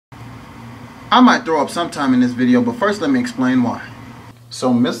I might throw up sometime in this video, but first let me explain why.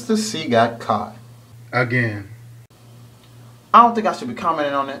 So Mr. C got caught. Again. I don't think I should be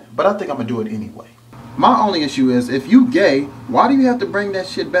commenting on it, but I think I'm gonna do it anyway. My only issue is, if you gay, why do you have to bring that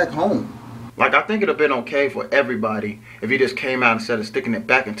shit back home? Like, I think it'd have been okay for everybody if he just came out instead of sticking it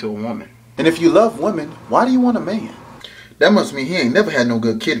back into a woman. And if you love women, why do you want a man? That must mean he ain't never had no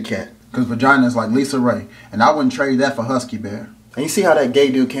good kitty cat. Cause vagina is like Lisa Ray, and I wouldn't trade that for Husky Bear. And you see how that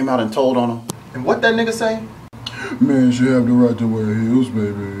gay dude came out and told on him? And what that nigga say? Man should have the right to wear heels,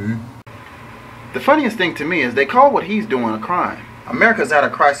 baby. The funniest thing to me is they call what he's doing a crime. America's at a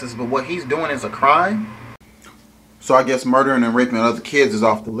crisis, but what he's doing is a crime? So I guess murdering and raping other kids is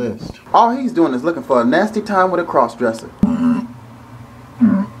off the list. All he's doing is looking for a nasty time with a cross-dresser.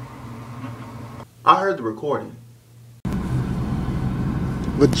 I heard the recording.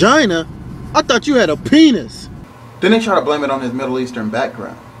 Vagina? I thought you had a penis. Then they try to blame it on his Middle Eastern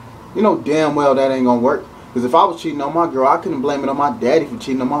background. You know damn well that ain't gonna work. Because if I was cheating on my girl, I couldn't blame it on my daddy for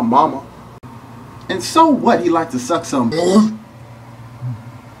cheating on my mama. And so what? He likes to suck some.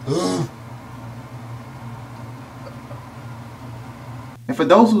 And for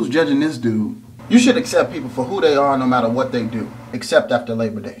those who's judging this dude, you should accept people for who they are no matter what they do, except after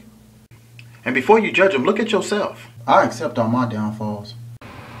Labor Day. And before you judge them, look at yourself. I accept all my downfalls.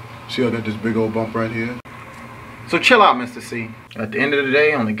 See, I got this big old bump right here. So chill out, Mr. C. At the end of the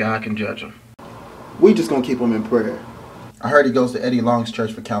day, only God can judge him. We just gonna keep him in prayer. I heard he goes to Eddie Long's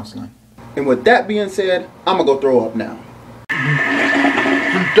church for counseling. And with that being said, I'm gonna go throw up now.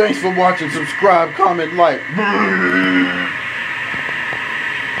 Thanks for watching. Subscribe, comment, like.